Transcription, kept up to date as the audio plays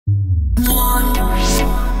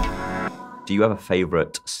do you have a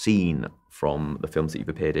favourite scene from the films that you've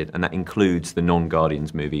appeared in? And that includes the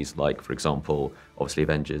non-Guardians movies, like, for example, obviously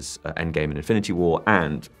Avengers, Endgame and Infinity War,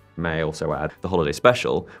 and may I also add, the holiday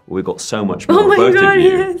special, where we've got so much more of both of you.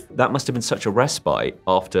 Yes. That must have been such a respite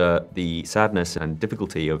after the sadness and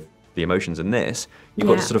difficulty of the emotions in this. You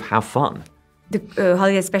got to sort of have fun. The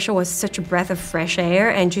holiday special was such a breath of fresh air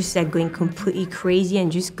and just like going completely crazy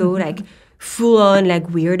and just go like full on like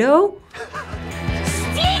weirdo.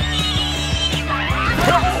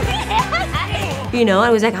 You know, I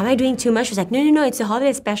was like, am I doing too much? She was like, no, it's a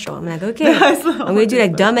holiday special. I'm like, okay, I'm gonna do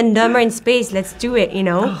like Dumb and Dumber in space. Let's do it, you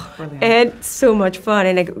know? Oh, and so much fun,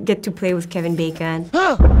 and I get to play with Kevin Bacon.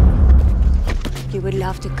 You would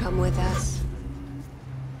love to come with us.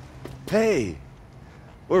 Hey,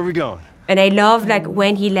 where are we going? And I love like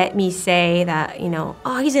when he let me say that, you know,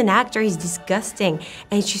 oh, he's an actor, he's disgusting.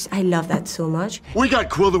 And it's just, I love that so much. We got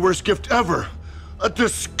Quill the worst gift ever. A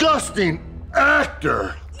disgusting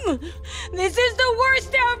actor. This is the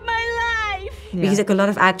worst day of my life! Because like a lot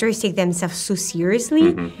of actors take themselves so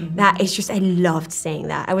seriously that it's just, I loved saying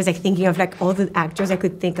that. I was like thinking of like all the actors I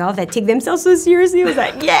could think of that take themselves so seriously. I was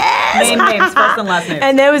like, yes! Name names, first and last names.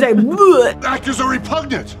 And then I was like, bleh. Actors are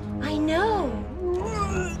repugnant. I know.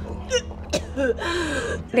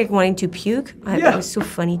 Like wanting to puke. That was so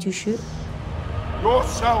funny to shoot. Your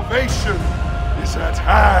salvation is at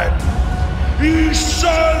hand.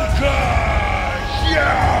 Isalka!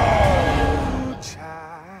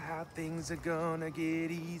 Things are gonna get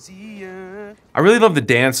easier. I really love the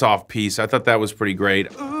dance-off piece. I thought that was pretty great.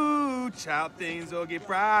 Ooh, child, things will get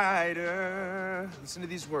brighter. Listen to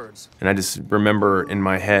these words. And I just remember in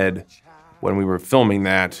my head when we were filming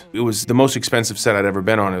that, it was the most expensive set I'd ever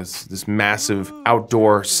been on. It was this massive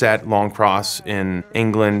outdoor set, Long Cross in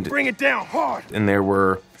England. Bring it down hard. And there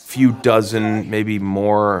were a few dozen, maybe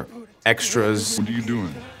more extras. What are you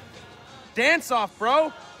doing? Dance off,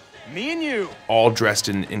 bro. Me and you. All dressed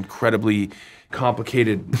in incredibly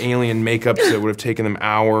complicated alien makeups that would have taken them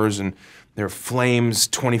hours, and there are flames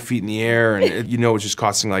 20 feet in the air, and you know it's just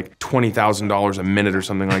costing like $20,000 a minute or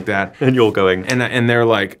something like that. And you're going. And they're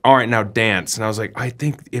like, all right, now dance. And I was like, I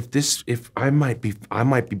think if I might be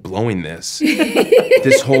blowing this.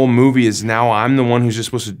 This whole movie is now I'm the one who's just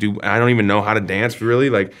supposed to do, I don't even know how to dance really.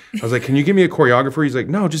 Like, I was like, can you give me a choreographer? He's like,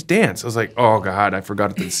 no, just dance. I was like, oh God, I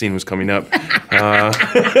forgot that the scene was coming up. Dance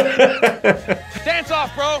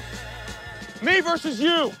off, bro. Me versus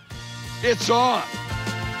you. It's on.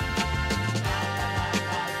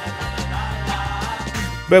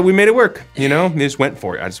 But we made it work, you know? We just went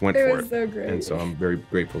for it. I just went for it. It was so great. And so I'm very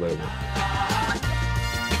grateful that it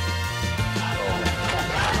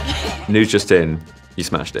worked. News just in, you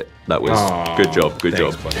smashed it. That was good job, good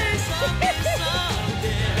job. Buddy.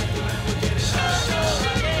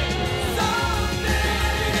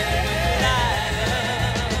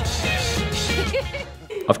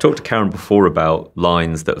 I've talked to Karen before about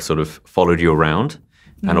lines that sort of followed you around,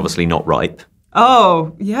 and obviously not ripe.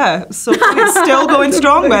 Oh, yeah. So it's still going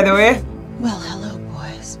strong, by the way. Well, hello,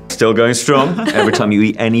 boys. Still going strong. Every time you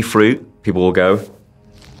eat any fruit, people will go,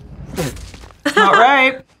 It's not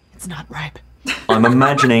ripe. It's not ripe. I'm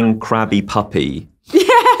imagining Krabby Puppy.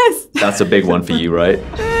 Yes! That's a big one for you, right?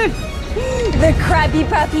 The Krabby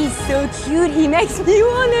Puppy's so cute, he makes me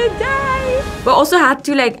wanna die. But also had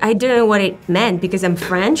to like, I didn't know what it meant because I'm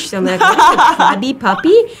French, so I'm like, what's a Krabby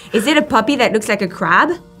Puppy? Is it a puppy that looks like a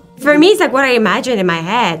crab? For me, it's like what I imagined in my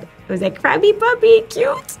head. It was like, Krabby Puppy,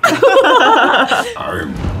 cute.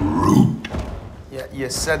 I'm Groot. Yeah, you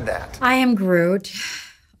said that. I am Groot.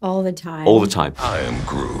 All the time. All the time. I am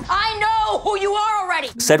Groot. I know who you are already.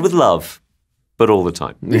 Said with love, but all the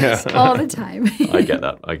time. Yeah. All the time. I get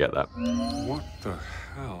that, I get that. What the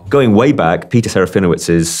hell? Going way back, Peter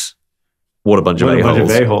Serafinowicz's What a Bunch of A-Holes. What a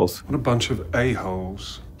bunch of A-holes. What a bunch of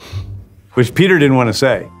a-holes. Which Peter didn't want to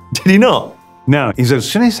say. Did he not? No, he says,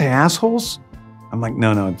 shouldn't I say assholes? I'm like,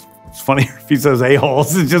 no, it's funnier if he says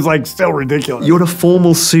a-holes. It's just like still ridiculous. You're in a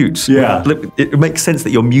formal suit. Yeah. It makes sense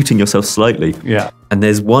that you're muting yourself slightly. Yeah. And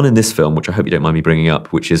there's one in this film, which I hope you don't mind me bringing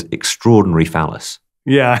up, which is extraordinary phallus.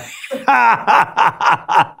 Yeah.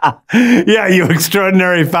 Yeah, you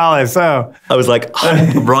extraordinary phallus. Oh. I was like,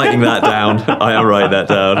 I'm writing that down. I am writing that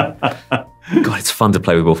down. God, it's fun to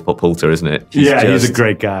play with Wolf Poulter, isn't it? He's a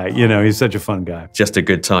great guy. You know, he's such a fun guy. Just a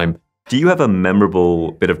good time. Do you have a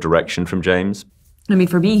memorable bit of direction from James? I mean,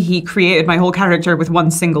 for me, he created my whole character with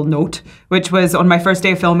one single note, which was on my first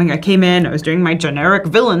day of filming. I came in, I was doing my generic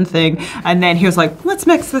villain thing, and then he was like, let's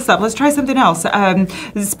mix this up, let's try something else.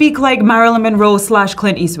 Speak like Marilyn Monroe /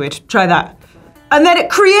 Clint Eastwood, try that. And then it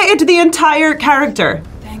created the entire character.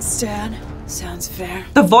 Thanks, Dad. Sounds fair.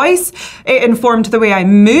 The voice, it informed the way I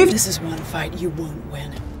moved. This is one fight you won't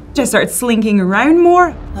win. I started slinking around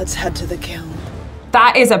more. Let's head to the kiln.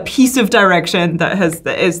 That is a piece of direction that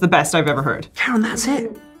is the best I've ever heard. Karen, that's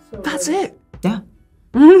it. That's it. Yeah.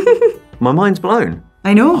 My mind's blown.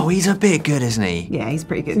 I know. Oh, he's a bit good, isn't he? Yeah, he's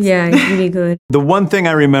pretty good. Yeah, he's really good. The one thing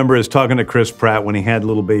I remember is talking to Chris Pratt when he had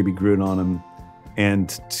little baby Groot on him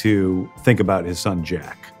and to think about his son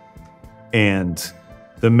Jack. And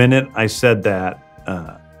the minute I said that,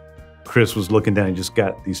 Chris was looking down, he just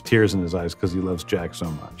got these tears in his eyes because he loves Jack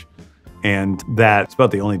so much. And that's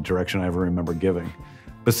about the only direction I ever remember giving.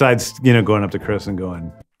 Besides, going up to Chris and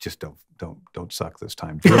going, just don't suck this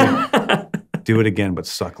time. Do it again, but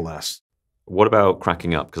suck less. What about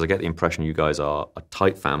cracking up? Because I get the impression you guys are a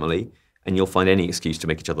tight family and you'll find any excuse to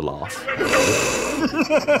make each other laugh.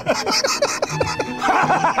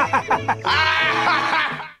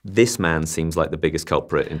 This man seems like the biggest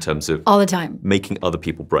culprit in terms of All the time. making other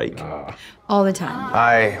people break. All the time.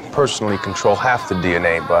 I personally control half the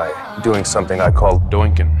DNA by doing something I call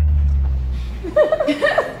doinking.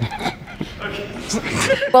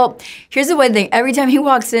 Well, here's the one thing. Every time he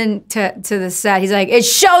walks into the set, he's like,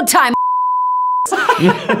 it's showtime!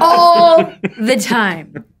 All the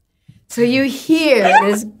time. So you hear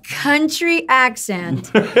this country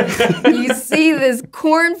accent. You see this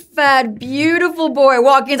corn-fed, beautiful boy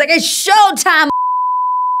walking. It's like, it's showtime!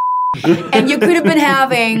 And you could have been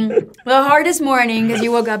having the hardest morning because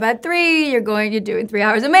you woke up at 3, you're doing 3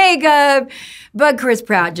 hours of makeup, but Chris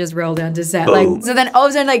Pratt just rolled onto set. So then all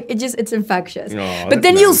of a sudden, it's infectious. But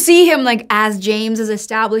then you'll see him, as James is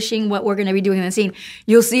establishing what we're gonna be doing in the scene,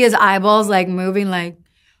 you'll see his eyeballs moving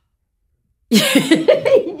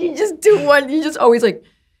you just always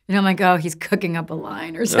I'm like, oh, he's cooking up a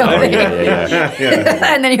line or something.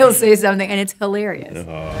 And then he'll say something and it's hilarious.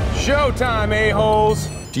 Showtime, a-holes!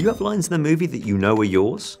 Do you have lines in the movie that you know are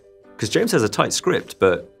yours? Because James has a tight script,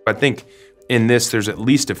 but... I think in this, there's at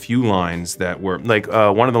least a few lines that were,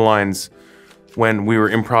 one of the lines when we were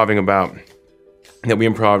improvising that we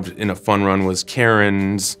improvised in a fun run was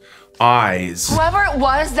Karen's eyes. Whoever it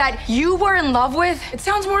was that you were in love with, it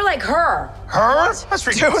sounds more like her. Her? That's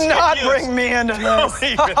ridiculous. Do not bring me into this.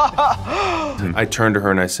 I turned to her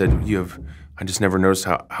and I said, I just never noticed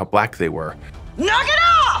how black they were. Knock it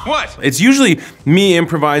off! What? It's usually me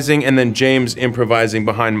improvising and then James improvising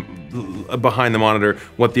behind the monitor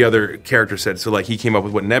what the other character said. So he came up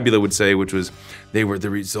with what Nebula would say, which was, they were the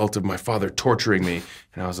result of my father torturing me.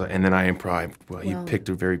 And I was like, and then I improvised. Well, you picked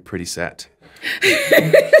a very pretty set.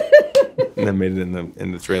 And then made it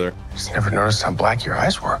in the trailer. Just never noticed how black your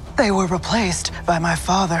eyes were. They were replaced by my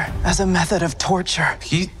father as a method of torture.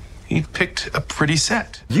 He picked a pretty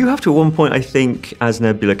set. You have to, at one point, I think, as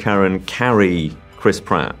Nebula Karen, carry Chris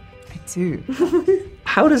Pratt. I do.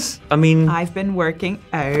 How does, I've been working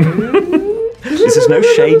out. This is no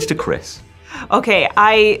shade to Chris. Okay,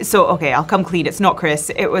 I'll come clean. It's not Chris.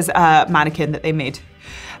 It was a mannequin that they made.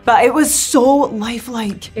 But it was so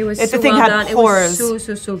lifelike. It was the so thing well had done. pores. It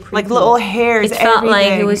was so creepy. Little hairs. It felt like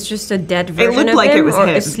everything. it was just a dead version looked of like him, it was or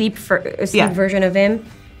him. a sleep version of him,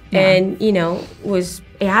 and it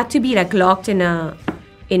had to be locked in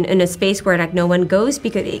a space where no one goes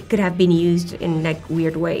because it could have been used in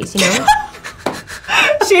weird ways,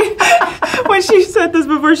 When she said this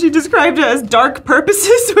before, she described it as dark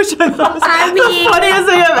purposes, which I thought was the funniest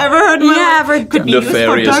thing I've ever heard in my life. Could be used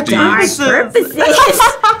for dark purposes.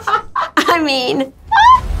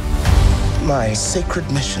 My sacred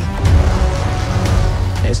mission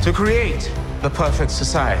is to create the perfect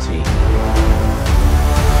society.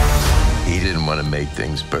 He didn't want to make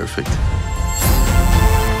things perfect.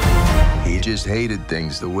 He just hated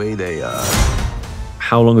things the way they are.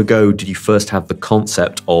 How long ago did you first have the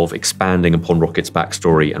concept of expanding upon Rocket's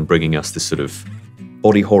backstory and bringing us this sort of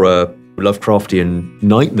body horror, Lovecraftian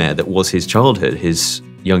nightmare that was his childhood, his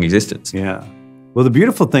young existence? Yeah. Well, the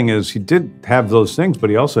beautiful thing is he did have those things, but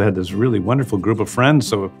he also had this really wonderful group of friends.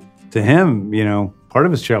 So to him, part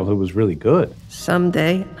of his childhood was really good.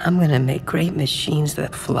 Someday, I'm gonna make great machines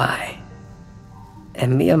that fly.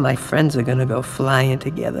 And me and my friends are gonna go flying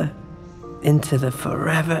together into the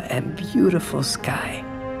forever and beautiful sky.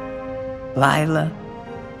 Lila,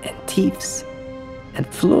 and Teefs, and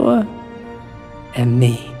Flora, and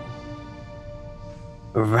me.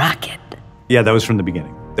 Rocket. Yeah, that was from the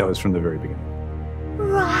beginning. That was from the very beginning.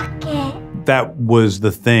 Rocket. That was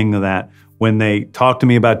the thing that when they talked to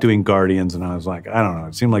me about doing Guardians, and I was like, I don't know,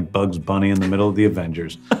 it seemed like Bugs Bunny in the middle of the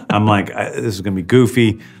Avengers. I'm like, this is gonna be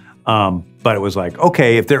goofy. But it was like,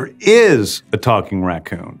 okay, if there is a talking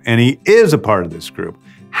raccoon and he is a part of this group,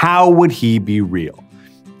 how would he be real?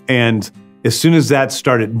 And as soon as that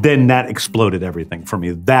started, then that exploded everything for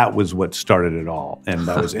me. That was what started it all. And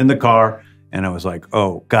I was in the car, and I was like,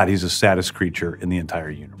 oh, God, he's the saddest creature in the entire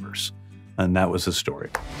universe. And that was the story.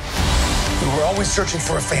 We were always searching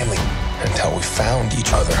for a family until we found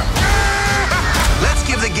each other. Let's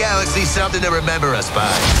give the galaxy something to remember us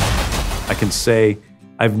by. I can say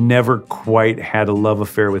I've never quite had a love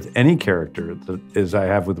affair with any character as I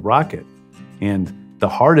have with Rocket. And the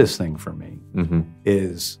hardest thing for me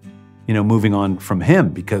is, you know, moving on from him,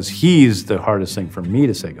 because he's the hardest thing for me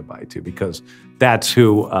to say goodbye to, because that's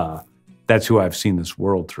who I've seen this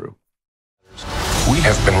world through. We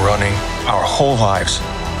have been running our whole lives.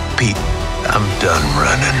 Pete, I'm done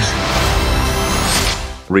running.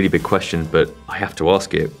 Really big question, but I have to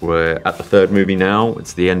ask it. We're at the third movie now.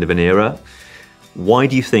 It's the end of an era. Why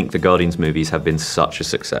do you think the Guardians movies have been such a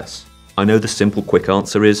success? I know the simple, quick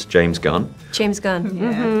answer is James Gunn. James Gunn.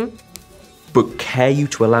 Yeah. But care you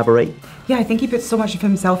to elaborate? Yeah, I think he puts so much of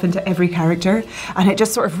himself into every character, and it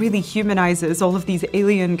just sort of really humanizes all of these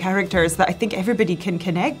alien characters that I think everybody can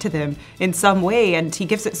connect to them in some way, and he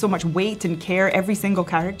gives it so much weight and care, every single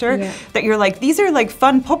character, that you're like, these are like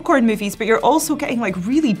fun popcorn movies, but you're also getting like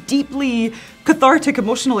really deeply cathartic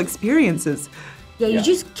emotional experiences. Yeah, you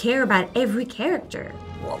just care about every character.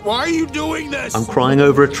 Why are you doing this? I'm crying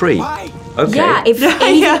over a tree. Why? Okay. Yeah, if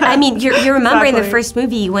anything, I mean, you remember in the first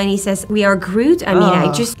movie when he says, "We are Groot." I mean,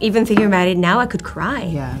 I just, even thinking about it now, I could cry.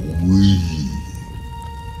 Yeah. We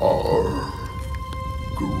are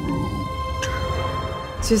Groot.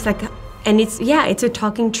 It's just like, and it's a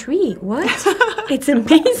talking tree. What? It's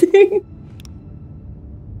amazing.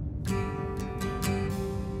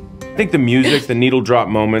 I think the music, the needle drop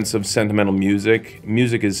moments of sentimental music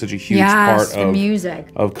is such a huge part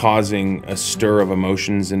of causing a stir of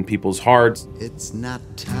emotions in people's hearts. It's not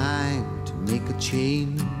time to make a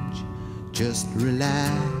change. Just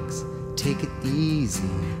relax, take it easy.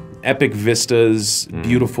 Epic vistas,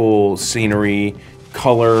 beautiful scenery,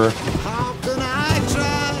 color. How can I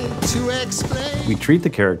try to explain? We treat the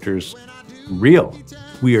characters real.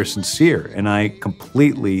 We are sincere, and I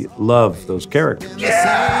completely love those characters.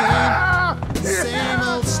 Same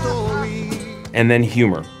old story. And then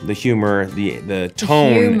humor, the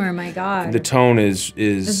tone. The humor, my God. The tone is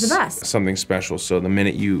the best. Something special. So the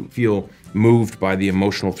minute you feel moved by the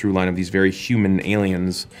emotional through line of these very human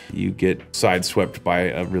aliens, you get sideswept by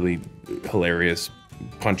a really hilarious,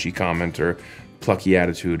 punchy comment or plucky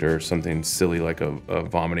attitude or something silly like a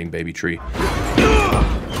vomiting baby tree.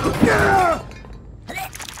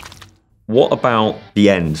 What about the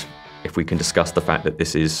end? If we can discuss the fact that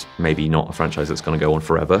this is maybe not a franchise that's going to go on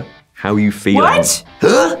forever. How are you feeling? What?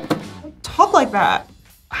 Huh? Talk like that.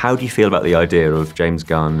 How do you feel about the idea of James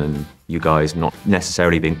Gunn and you guys not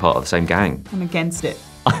necessarily being part of the same gang? I'm against it.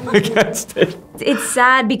 I'm against it. It's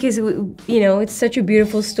sad because, you know, it's such a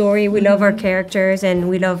beautiful story. We love our characters and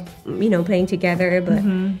we love, you know, playing together, but...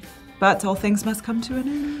 But all things must come to an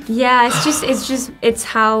end. Yeah, it's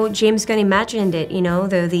how James Gunn imagined it, you know,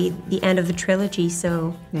 the end of the trilogy,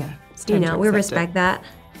 so... Yeah. You know, we respect that.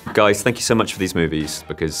 Guys, thank you so much for these movies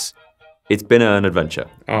because it's been an adventure.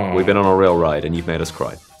 Aww. We've been on a real ride and you've made us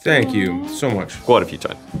cry. Thank you so much. Quite a few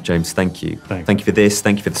times. James, thank you. Thanks. Thank you for this.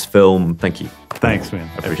 Thank you for this film. Thank you. Thanks, man.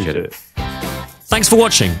 I appreciate it. Thanks for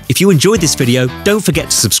watching. If you enjoyed this video, don't forget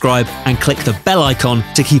to subscribe and click the bell icon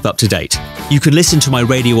to keep up to date. You can listen to my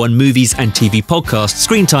Radio 1 movies and TV podcast,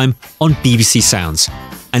 Screen Time, on BBC Sounds.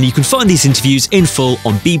 And you can find these interviews in full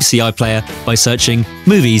on BBC iPlayer by searching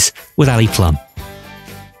Movies with Ali Plumb.